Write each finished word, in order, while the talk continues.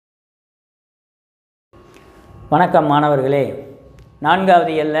வணக்கம் மாணவர்களே,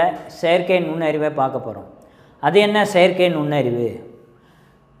 நான்காவது இயல்ல செயற்கை நுண்ணறிவை பார்க்க போகிறோம். அது என்ன செயற்கை நுண்ணறிவு?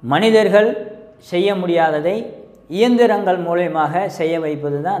 மனிதர்கள் செய்ய முடியாததை இயந்திரங்கள் மூலமாக செய்ய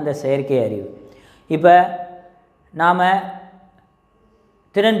வைப்பது தான் அந்த செயற்கை அறிவு. இப்போ நாம்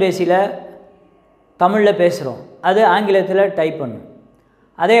திறன்பேசியில் தமிழில் பேசுகிறோம், அது ஆங்கிலத்தில் டைப் பண்ணும்.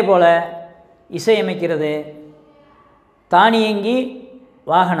 அதே போல் இசையமைக்கிறது, தானியங்கி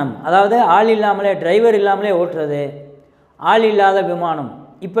வாகனம், அதாவது ஆள் இல்லாமலே டிரைவர் இல்லாமலே ஓட்டுறது, ஆள் இல்லாத விமானம்,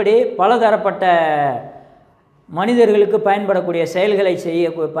 இப்படி பலதரப்பட்ட மனிதர்களுக்கு பயன்படக்கூடிய செயல்களை செய்ய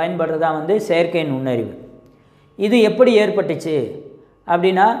பயன்படுறது தான் செயற்கை நுண்ணறிவு. இது எப்படி ஏற்பட்டுச்சு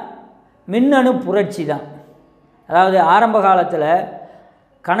அப்படின்னா மின்னணு புரட்சி தான். அதாவது ஆரம்ப காலத்தில்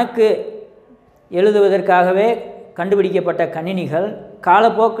கணக்கு எழுதுவதற்காகவே கண்டுபிடிக்கப்பட்ட கணினிகள்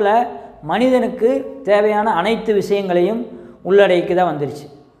காலப்போக்கில் மனிதனுக்கு தேவையான அனைத்து விஷயங்களையும் உள்ளடக்கி தான் வந்துருச்சு.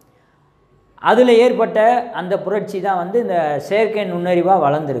 அதில் ஏற்பட்ட அந்த புரட்சி தான் இந்த செயற்கை நுண்ணறிவாக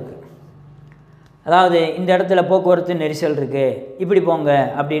வளர்ந்துருக்கு. அதாவது இந்த இடத்துல போக்குவரத்து நெரிசல் இருக்குது, இப்படி போங்க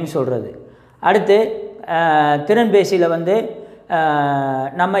அப்படின்னு சொல்கிறது. அடுத்து திறன்பேசியில்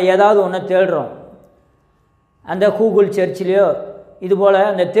நம்ம ஏதாவது ஒன்று தேடுறோம், அந்த கூகுள் சர்ச்சிலையோ இதுபோல்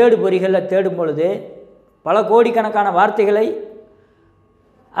அந்த தேடு பொறிகளில் தேடும் பொழுது பல கோடிக்கணக்கான வார்த்தைகளை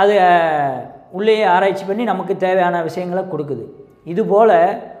அது உள்ளேயே ஆராய்ச்சி பண்ணி நமக்கு தேவையான விஷயங்களை கொடுக்குது. இதுபோல்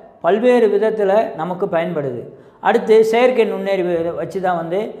பல்வேறு விதத்தில் நமக்கு பயன்படுது. அடுத்து செயற்கை நுண்ணறிவு வச்சு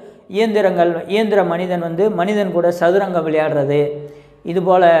தான் இயந்திர மனிதன் மனிதன் கூட சதுரங்கம் விளையாடுறது,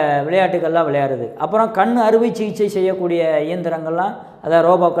 இதுபோல் விளையாட்டுகள்லாம் விளையாடுறது. அப்புறம் கண் அறுவை சிகிச்சை செய்யக்கூடிய இயந்திரங்கள்லாம் அதாவது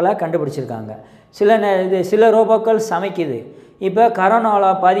ரோபோக்களை கண்டுபிடிச்சிருக்காங்க. சில ரோபோக்கள் சமைக்குது. இப்போ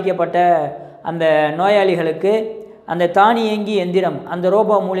கரோனாவில் பாதிக்கப்பட்ட அந்த நோயாளிகளுக்கு அந்த தானியங்கி எந்திரம் அந்த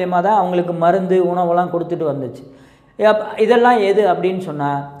ரோபோ மூலியமாக தான் அவங்களுக்கு மருந்து உணவெல்லாம் கொடுத்துட்டு வந்துச்சு. இதெல்லாம் எது அப்படின்னு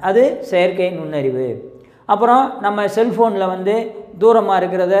சொன்னால் அது செயற்கை நுண்ணறிவு. அப்புறம் நம்ம செல்ஃபோனில் தூரமாக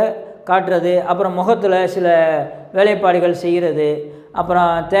இருக்கிறத காட்டுறது, அப்புறம் முகத்தில் சில வேலைப்பாடுகள் செய்கிறது,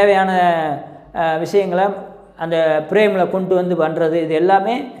 அப்புறம் தேவையான விஷயங்களை அந்த பிரேமில் கொண்டு பண்ணுறது, இது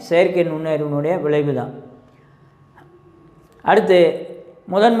எல்லாமே செயற்கை நுண்ணறிவினுடைய விளைவு தான். அடுத்து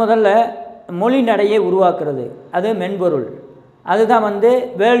முதல்ல மொழி நடையை உருவாக்குறது, அது மென்பொருள். அதுதான்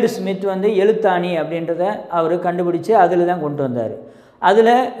வேர்ல்டு ஸ்மித் எழுத்தாணி அப்படின்றத அவர் கண்டுபிடிச்சு அதில் தான் கொண்டு வந்தார். அதில்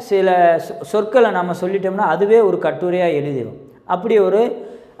சில சொற்களை நம்ம சொல்லிட்டோம்னா அதுவே ஒரு கட்டுரையாக எழுதிடும். அப்படி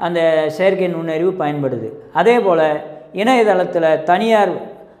அந்த செயற்கை நுண்ணறிவு பயன்படுது. அதே போல் இணையதளத்தில் தனியார்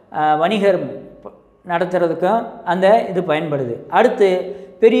வணிகர் நடத்துறதுக்கும் அந்த இது பயன்படுது. அடுத்து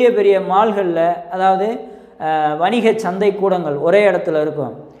பெரிய பெரிய மால்களில், அதாவது வணிக சந்தை கூடங்கள் ஒரே இடத்துல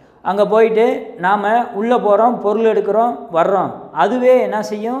இருக்கும், அங்கே போயிட்டு நாம் உள்ளே போகிறோம், பொருள் எடுக்கிறோம், வர்றோம். அதுவே என்ன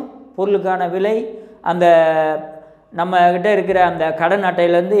செய்யும், பொருளுக்கான விலை அந்த நம்மக்கிட்ட இருக்கிற அந்த கடன்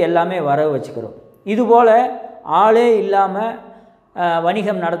அட்டையிலேருந்து எல்லாமே வர வச்சுக்கிறோம். இதுபோல் ஆளே இல்லாமல்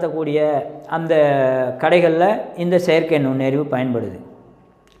வணிகம் நடத்தக்கூடிய அந்த கடைகளில் இந்த செயற்கை நுண்ணறிவு பயன்படுது.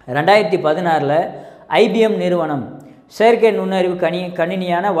 2016 IBM நிறுவனம் செயற்கை நுண்ணறிவு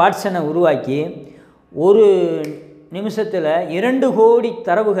கணினியான வாட்சனை உருவாக்கி ஒரு நிமிஷத்தில் 2 கோடி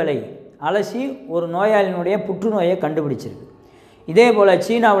தரவுகளை அலசி ஒரு நோயாளியினுடைய புற்றுநோயை கண்டுபிடிச்சிருக்கு. இதே போல்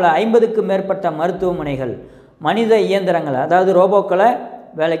சீனாவில் 50க்கும் மேற்பட்ட மருத்துவமனைகள் மனித இயந்திரங்களை, அதாவது ரோபோக்களை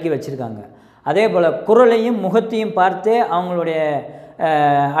வேலைக்கு வச்சுருக்காங்க. அதே போல் குரலையும் முகத்தையும் பார்த்தே அவங்களுடைய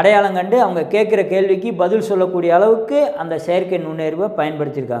அடையாளம் கண்டு அவங்க கேட்குற கேள்விக்கு பதில் சொல்லக்கூடிய அளவுக்கு அந்த செயற்கை நுண்ணறிவை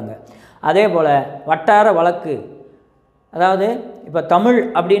பயன்படுத்தியிருக்காங்க. அதே போல் வட்டார வழக்கு, அதாவது இப்போ தமிழ்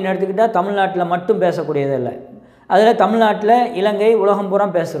அப்படின்னு எடுத்துக்கிட்டால் தமிழ்நாட்டில் மட்டும் பேசக்கூடியதில்லை. அதில் தமிழ்நாட்டில், இலங்கை, உலகம் பூரா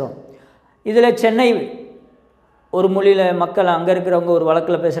பேசுகிறோம். இதில் சென்னை ஒரு மொழியில் மக்கள் அங்கே இருக்கிறவங்க ஒரு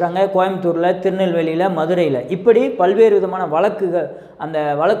வழக்கில் பேசுகிறாங்க, கோயம்புத்தூரில், திருநெல்வேலியில், மதுரையில், இப்படி பல்வேறு விதமான வழக்குகள், அந்த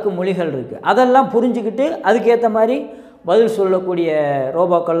வழக்கு மொழிகள் இருக்குது. அதெல்லாம் புரிஞ்சுக்கிட்டு அதுக்கேற்ற மாதிரி பதில் சொல்லக்கூடிய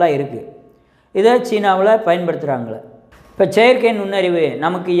ரோபோக்கள்லாம் இருக்குது. இதை சீனாவில் பயன்படுத்துகிறாங்களே. இப்போ செயற்கை நுண்ணறிவு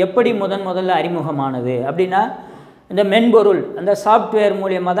நமக்கு எப்படி முதல்ல அறிமுகமானது அப்படின்னா இந்த மென்பொருள், அந்த சாஃப்ட்வேர்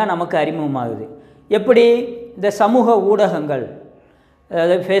மூலியமாக தான் நமக்கு அறிமுகமாகுது. எப்படி? இந்த சமூக ஊடகங்கள்,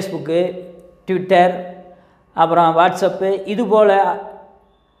 அதாவது ஃபேஸ்புக்கு, ட்விட்டர், அப்புறம் வாட்ஸ்அப்பு, இதுபோல்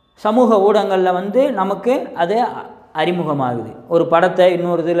சமூக ஊடகங்களில் நமக்கு அது அறிமுகமாகுது. ஒரு படத்தை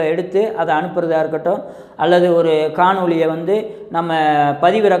இன்னொரு இதில் எடுத்து அதை அனுப்புகிறதா இருக்கட்டும், அல்லது ஒரு காணொலியை நம்ம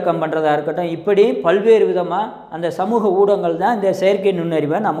பதிவிறக்கம் பண்ணுறதா இருக்கட்டும், இப்படி பல்வேறு விதமாக அந்த சமூக ஊடகங்கள் தான் இந்த செயற்கை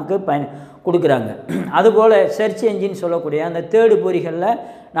நுண்ணறிவை நமக்கு கொடுக்குறாங்க. அதுபோல் சர்ச் என்ஜின் சொல்லக்கூடிய அந்த தேடு பொறிகளில்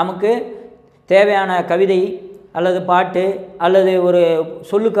நமக்கு தேவையான கவிதை அல்லது பாட்டு அல்லது ஒரு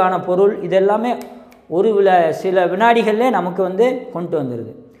சொல்லுக்கான பொருள், இதெல்லாமே சில வினாடிகளிலே நமக்கு கொண்டு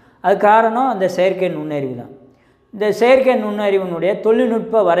வந்துடுது. அது காரணம் அந்த செயற்கை நுண்ணறிவு தான். இந்த செயற்கை நுண்ணறிவினுடைய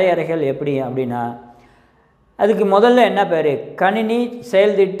தொழில்நுட்ப வரையறைகள் எப்படி அப்படின்னா, அதுக்கு முதல்ல என்ன பேர்? கணினி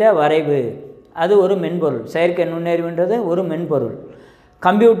செயல்திட்ட வரைவு. அது ஒரு மென்பொருள். செயற்கை நுண்ணறிவுன்றது ஒரு மென்பொருள்,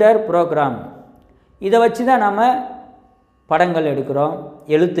 கம்ப்யூட்டர் ப்ரோக்ராம். இதை வச்சு தான் நம்ம படங்கள் எடுக்கிறோம்,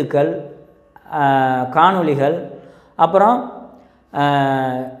 எழுத்துக்கள், காணொளிகள், அப்புறம்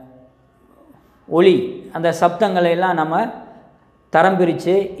ஒலி, அந்த சப்தங்களை எல்லாம் நம்ம தரம்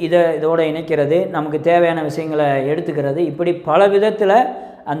பிரித்து இதோடு இணைக்கிறது, நமக்கு தேவையான விஷயங்களை எடுத்துக்கிறது, இப்படி பல விதத்தில்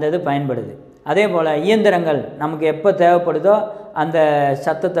அந்த இது பயன்படுது. அதே போல் இயந்திரங்கள் நமக்கு எப்போ தேவைப்படுதோ அந்த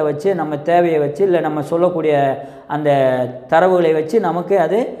சத்தத்தை வச்சு, நம்ம தேவையை வச்சு, இல்லை நம்ம சொல்லக்கூடிய அந்த தரவுகளை வச்சு நமக்கு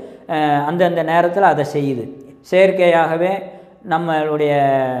அது அந்தந்த நேரத்தில் அதை செய்யுது. செயற்கையாகவே நம்மளுடைய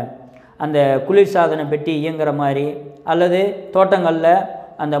அந்த குளிர்சாதன பெட்டி இயங்குகிற மாதிரி, அல்லது தோட்டங்களில்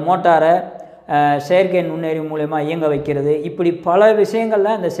அந்த மோட்டாரை செயற்கை நுண்ணறிவு மூலமா இயங்க வைக்கிறது, இப்படி பல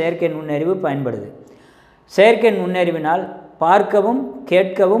விஷயங்களில் அந்த செயற்கை நுண்ணறிவு பயன்படுது. செயற்கை நுண்ணறிவினால் பார்க்கவும்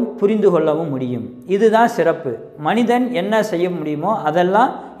கேட்கவும் புரிந்து கொள்ளவும் முடியும். இதுதான் சிறப்பு. மனிதன் என்ன செய்ய முடியுமோ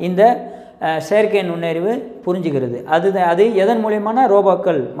அதெல்லாம் இந்த செயற்கை நுண்ணறிவு புரிஞ்சுக்கிறது. அது எதன் மூலியமான?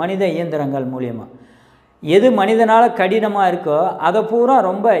 ரோபோக்கள், மனித இயந்திரங்கள் மூலியமாக. எது மனிதனால் கடினமாக இருக்கோ அதை பூரா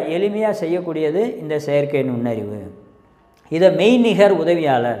ரொம்ப எளிமையாக செய்யக்கூடியது இந்த செயற்கை நுண்ணறிவு. இதை மெய்நிகர்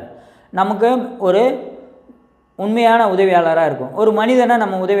உதவியாளர், நமக்கு ஒரு உண்மையான உதவியாளராக இருக்கும். ஒரு மனிதனை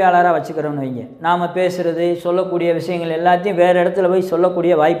நம்ம உதவியாளராக வச்சுக்கிறோம்னு வைங்க, நாம் பேசுகிறது, சொல்லக்கூடிய விஷயங்கள் எல்லாத்தையும் வேறு இடத்துல போய்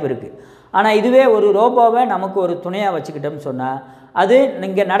சொல்லக்கூடிய வாய்ப்பு இருக்குது. ஆனால் இதுவே ஒரு ரோபோவை நமக்கு ஒரு துணையாக வச்சுக்கிட்டோம்னு சொன்னால் அது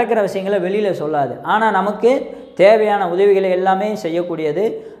இங்கே நடக்கிற விஷயங்களை வெளியில் சொல்லாது, ஆனால் நமக்கு தேவையான உதவிகளை எல்லாமே செய்யக்கூடியது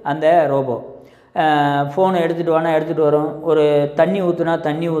அந்த ரோபோ. ஃபோனை எடுத்துகிட்டு வானா எடுத்துகிட்டு வரும், ஒரு தண்ணி ஊற்றுனா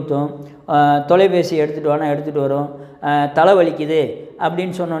தண்ணி ஊற்றும், தொலைபேசி எடுத்துகிட்டு வானா எடுத்துகிட்டு வரும், தலை வலிக்குது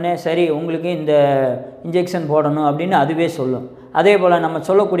அப்படின்னு சொன்னோன்னே சரி உங்களுக்கு இந்த இன்ஜெக்ஷன் போடணும் அப்படின்னு அதுவே சொல்லும். அதே போல் நம்ம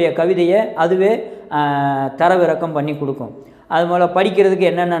சொல்லக்கூடிய கவிதையை அதுவே தரவிறக்கம் பண்ணி கொடுக்கும். அது போல் படிக்கிறதுக்கு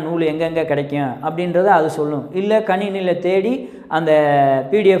என்னென்ன நூல் எங்கெங்கே கிடைக்கும் அப்படின்றத அது சொல்லும். இல்லை கணினியில் தேடி அந்த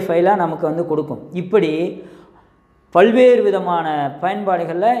பிடிஎஃப் ஃபைலாக நமக்கு வந்து கொடுக்கும். இப்படி பல்வேறு விதமான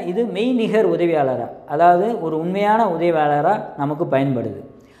பயன்பாடுகளில் இது மெய்நிகர் உதவியாளராக, அதாவது ஒரு உண்மையான உதவியாளராக நமக்கு பயன்படுது.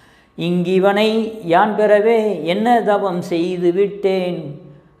 இங்கிவனை யான் பெறவே என்ன தவம் செய்து விட்டேன்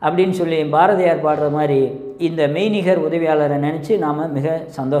அப்படின்னு சொல்லி பாரதியார் பாடுற மாதிரி இந்த மெய்நிகர் உதவியாளரை நினச்சி நாம் மிக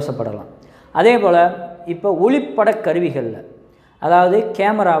சந்தோஷப்படலாம். அதே போல் இப்போ ஒளிப்பட கருவிகளில், அதாவது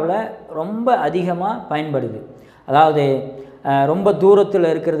கேமராவில் ரொம்ப அதிகமாக பயன்படுது. அதாவது ரொம்ப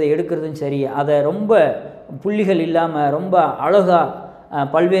தூரத்தில் இருக்கிறத எடுக்கிறதும் சரி, அதை ரொம்ப புள்ளிகள் இல்லாமல் ரொம்ப அழகாக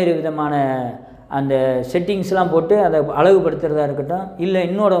பல்வேறு விதமான அந்த செட்டிங்ஸ்லாம் போட்டு அதை அழகுபடுத்துகிறதா இருக்கட்டும், இல்லை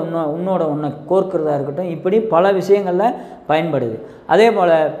இன்னோட ஒன்றை கோர்க்கிறதா இருக்கட்டும், இப்படி பல விஷயங்களில் பயன்படுது. அதே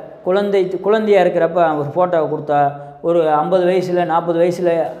போல் குழந்தையாக இருக்கிறப்ப ஒரு ஃபோட்டோவை கொடுத்தா ஒரு 50 வயசில் 40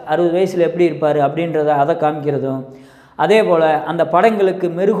 வயசில் 60 வயசில் எப்படி இருப்பார் அப்படின்றத அதை காமிக்கிறதும், அதே போல் அந்த படங்களுக்கு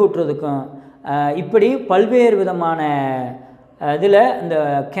மெருகூட்டுறதுக்கும், இப்படி பல்வேறு விதமான இதில் இந்த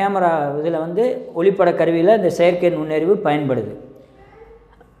கேமரா இதில் வந்து ஒளிப்பட கருவியில் இந்த செயற்கை நுண்ணறிவு பயன்படுது.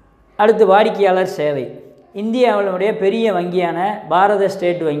 அடுத்து வாடிக்கையாளர் சேவை. இந்தியாவினுடைய பெரிய வங்கியான பாரத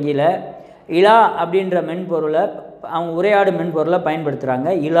ஸ்டேட் வங்கியில் இலா அப்படின்ற மென்பொருளை அவங்க உரையாடும் மென்பொருளை பயன்படுத்துகிறாங்க.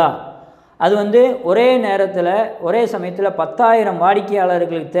 இலா அது வந்து ஒரே நேரத்தில் ஒரே சமயத்தில் 10,000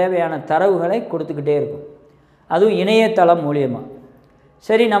 வாடிக்கையாளர்களுக்கு தேவையான தரவுகளை கொடுத்துக்கிட்டே இருக்கும், அதுவும் இணையதளம் மூலியமாக.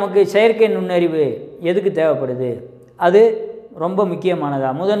 சரி, நமக்கு செயற்கை நுண்ணறிவு எதுக்கு தேவைப்படுது? அது ரொம்ப முக்கியமானதா,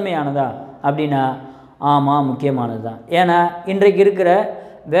 முதன்மையானதா அப்படின்னா ஆமாம், முக்கியமானது தான். ஏன்னா இன்றைக்கு இருக்கிற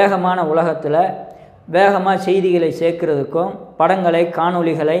வேகமான உலகத்தில் வேகமாக செய்திகளை சேர்க்கிறதுக்கும் படங்களை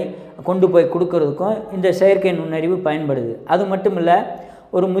காணொளிகளை கொண்டு போய் கொடுக்கறதுக்கும் இந்த செயற்கை நுண்ணறிவு பயன்படுது. அது மட்டும் இல்லை,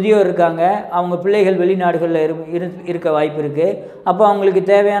 ஒரு முதியோர் இருக்காங்க, அவங்க பிள்ளைகள் வெளிநாடுகளில் இருக்க வாய்ப்பு இருக்குது. அப்போ அவங்களுக்கு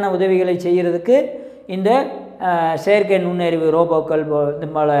தேவையான உதவிகளை செய்கிறதுக்கு இந்த செயற்கை நுண்ணறிவு ரோபோக்கள் இது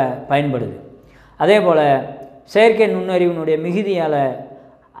போல் பயன்படுது. அதே போல் செயற்கை நுண்ணறிவினுடைய மிகுதியால்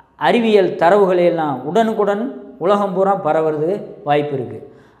அறிவியல் தரவுகளையெல்லாம் உடனுக்குடன் உலகம் பூரா பரவுறது வாய்ப்பு இருக்குது.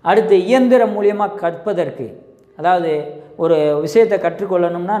 அடுத்து இயந்திரம் மூலியமாக கற்பதற்கு, அதாவது ஒரு விஷயத்தை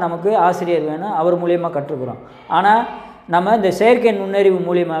கற்றுக்கொள்ளணும்னா நமக்கு ஆசிரியர் வேணும், அவர் மூலியமாக கற்றுக்கிறோம். ஆனால் நம்ம இந்த செயற்கை நுண்ணறிவு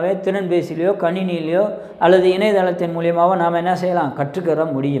மூலியமாகவே திறன்பேசிலையோ கணினியிலையோ அல்லது இணையதளத்தின் மூலியமாகவோ நாம் என்ன செய்யலாம், கற்றுக்கிற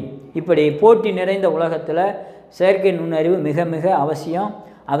முடியும். இப்படி போட்டி நிறைந்த உலகத்தில் செயற்கை நுண்ணறிவு மிக மிக அவசியம்.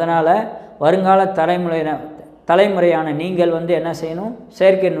 அதனால் வருங்கால தலைமுறையான நீங்கள் வந்து என்ன செய்யணும்,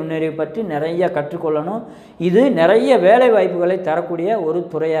 செயற்கை நுண்ணறிவு பற்றி நிறைய கற்றுக்கொள்ளணும். இது நிறைய வேலை வாய்ப்புகளை தரக்கூடிய ஒரு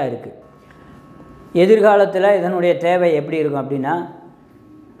துறையாக இருக்குது. எதிர்காலத்தில் இதனுடைய தேவை எப்படி இருக்கும் அப்படின்னா,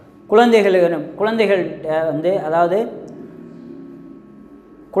 குழந்தைகள் வந்து, அதாவது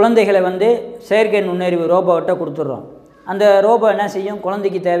குழந்தைகளை வந்து செயற்கை நுண்ணறிவு ரோபோவிட்ட கொடுத்துட்றோம். அந்த ரோபோ என்ன செய்யும்,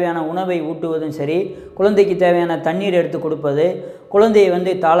 குழந்தைக்கு தேவையான உணவை ஊட்டுவதும் சரி, குழந்தைக்கு தேவையான தண்ணீர் எடுத்து கொடுப்பது, குழந்தையை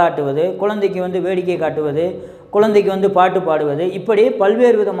வந்து தாளாட்டுவது, குழந்தைக்கு வந்து வேடிக்கை காட்டுவது, குழந்தைக்கு வந்து பாட்டு பாடுவது, இப்படி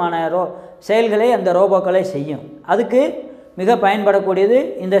பல்வேறு விதமான செயல்களை அந்த ரோபோக்களை செய்யும். அதுக்கு மிக பயன்படக்கூடியது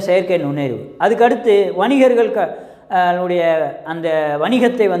இந்த செயற்கை நுண்ணறிவு. அதுக்கடுத்து வணிகர்கள் உடைய அந்த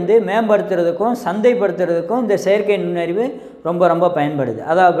வணிகத்தை வந்து மேம்படுத்துறதுக்கும் சந்தைப்படுத்துறதுக்கும் இந்த செயற்கை நுண்ணறிவு ரொம்ப ரொம்ப பயன்படுது.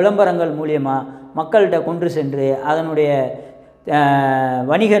 அதாவது விளம்பரங்கள் மூலியமாக மக்கள்கிட்ட கொண்டு சென்று அதனுடைய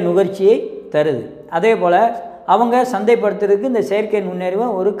வணிக நுகர்ச்சியை தருது. அதே போல் அவங்க சந்தைப்படுத்துறதுக்கு இந்த செயற்கை நுண்ணறிவை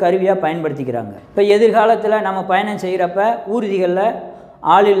ஒரு கருவியாக பயன்படுத்திக்கிறாங்க. இப்போ எதிர்காலத்தில் நம்ம பயணம் செய்கிறப்ப ஊர்திகளில்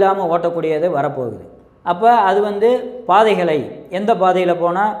ஆள் இல்லாமல் ஓட்டக்கூடியது வரப்போகுது. அப்போ அது வந்து பாதைகளை எந்த பாதையில்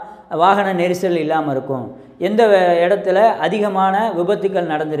போனால் வாகன நெரிசல் இல்லாமல் இருக்கும், எந்த இடத்துல அதிகமான விபத்துக்கள்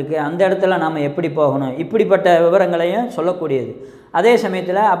நடந்திருக்கு, அந்த இடத்துல நாம் எப்படி போகணும், இப்படிப்பட்ட விவரங்களையும் சொல்லக்கூடியது. அதே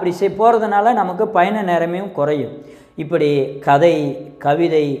சமயத்தில் அப்படி போகிறதுனால நமக்கு பயண நேரமும் குறையும். இப்படி கதை,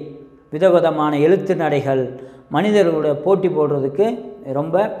 கவிதை, விதவிதமான எழுத்து நடைகள் மனிதர்களோட போட்டி போடுறதுக்கு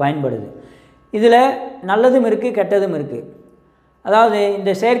ரொம்ப பயன்படுது. இதில் நல்லதும் இருக்குது, கெட்டதும் இருக்குது. அதாவது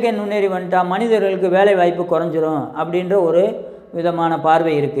இந்த செயற்கை நுண்ணறிவு வந்துட்டால் மனிதர்களுக்கு வேலை வாய்ப்பு குறைஞ்சிரும் அப்படின்ற ஒரு விதமான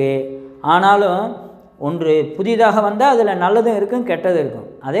பார்வை இருக்குது. ஆனாலும் ஒன்று புதிதாக வந்தால் அதில் நல்லதும் இருக்கும், கெட்டதும் இருக்கும்.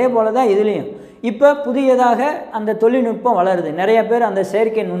 அதே போல் தான் இதுலேயும் இப்போ புதியதாக அந்த தொழில்நுட்பம் வளருது. நிறைய பேர் அந்த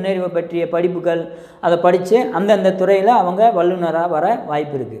செயற்கை நுண்ணறிவை பற்றிய படிப்புகள் அதை படித்து அந்தந்த துறையில் அவங்க வல்லுநராக வர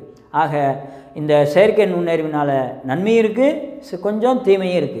வாய்ப்பு இருக்குது. ஆக இந்த செயற்கை நுண்ணறிவினால் நன்மையும் இருக்குது, கொஞ்சம்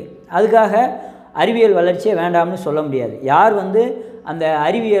தீமையும் இருக்குது. அதுக்காக அறிவியல் வளர்ச்சியை வேண்டாம்னு சொல்ல முடியாது. யார் வந்து அந்த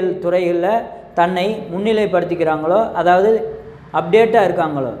அறிவியல் துறைகளில் தன்னை முன்னிலைப்படுத்திக்கிறாங்களோ, அதாவது அப்டேட்டாக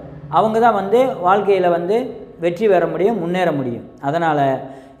இருக்காங்களோ, அவங்க தான் வந்து வாழ்க்கையில் வந்து வெற்றி பெற முடியும், முன்னேற முடியும். அதனால்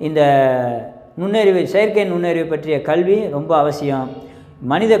இந்த நுண்ணறிவு, செயற்கை நுண்ணறிவு பற்றிய கல்வி ரொம்ப அவசியம்.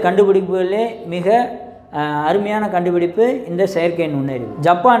 மனித கண்டுபிடிப்புகளே மிக அருமையான கண்டுபிடிப்பு இந்த செயற்கை நுண்ணறிவு.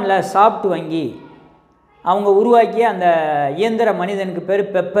 ஜப்பானில் சாஃப்ட் வங்கி அவங்க உருவாக்கிய அந்த இயந்திர மனிதனுக்கு பேர்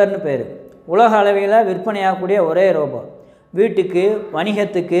பெப்பர்னு பேர். உலக அளவில் விற்பனையாகக்கூடிய ஒரே ரோபோ. வீட்டுக்கு,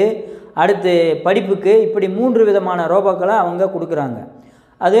 வணிகத்துக்கு, அடுத்து படிப்புக்கு, இப்படி 3 விதமான ரோபோக்களை அவங்க கொடுக்குறாங்க.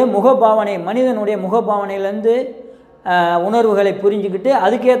 அது முகபாவனை, மனிதனுடைய முகபாவனையிலேருந்து உணர்வுகளை புரிஞ்சுக்கிட்டு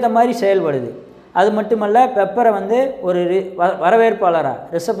அதுக்கேற்ற மாதிரி செயல்படுது. அது மட்டுமல்ல, பெப்பரை வந்து ஒரு வரவேற்பாளராக,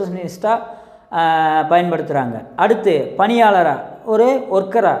 ரிசப்ஷனிஸ்டாக பயன்படுத்துகிறாங்க. அடுத்து பணியாளராக, ஒரு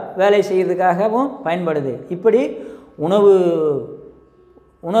ஒர்க்கராக வேலை செய்கிறதுக்காகவும் பயன்படுது. இப்படி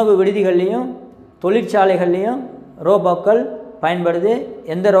உணவு விடுதிகள்லேயும் தொழிற்சாலைகள்லேயும் ரோபோக்கள் பயன்படுது.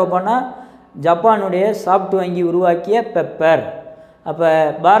 எந்த ரோபோனா ஜப்பானுடைய சாஃப்ட் வங்கி உருவாக்கிய பெப்பர். அப்போ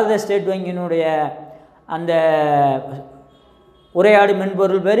பாரத ஸ்டேட் வங்கியினுடைய அந்த உரையாடு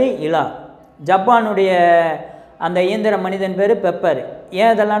மென்பொருள் பேர் இலா, ஜப்பானுடைய அந்த இயந்திர மனிதன் பேர் பெப்பர்.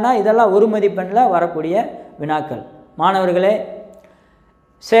 ஏன் இதெல்லாம்னா இதெல்லாம் ஒரு மதிப்பெண்ணில் வரக்கூடிய வினாக்கள். மாணவர்களே,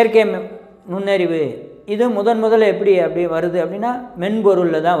 செயற்கை நுண்ணறிவு இது முதல்ல எப்படி வருது அப்படின்னா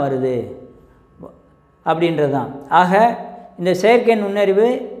மென்பொருளில் தான் வருது அப்படின்றது தான். ஆக இந்த செயற்கை நுண்ணறிவு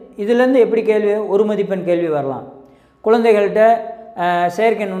இதிலேருந்து எப்படி கேள்வி, ஒரு மதிப்பெண் கேள்வி வரலாம். குழந்தைகள்கிட்ட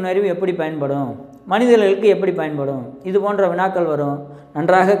செயற்கை நுண்ணறிவு எப்படி பயன்படும், மனிதர்களுக்கு எப்படி பயன்படும், இது போன்ற வினாக்கள் வரும்.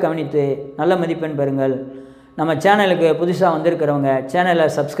 நன்றாக கவனித்து நல்ல மதிப்பெண் பெறுங்கள். நம்ம சேனலுக்கு புதுசாக வந்திருக்கிறவங்க சேனலை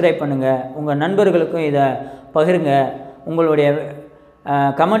சப்ஸ்கிரைப் பண்ணுங்கள். உங்கள் நண்பர்களுக்கும் இதை பகிருங்க. உங்களுடைய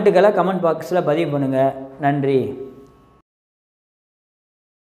கமெண்ட்டுகளை கமெண்ட் பாக்ஸில் பதிவு பண்ணுங்கள். நன்றி.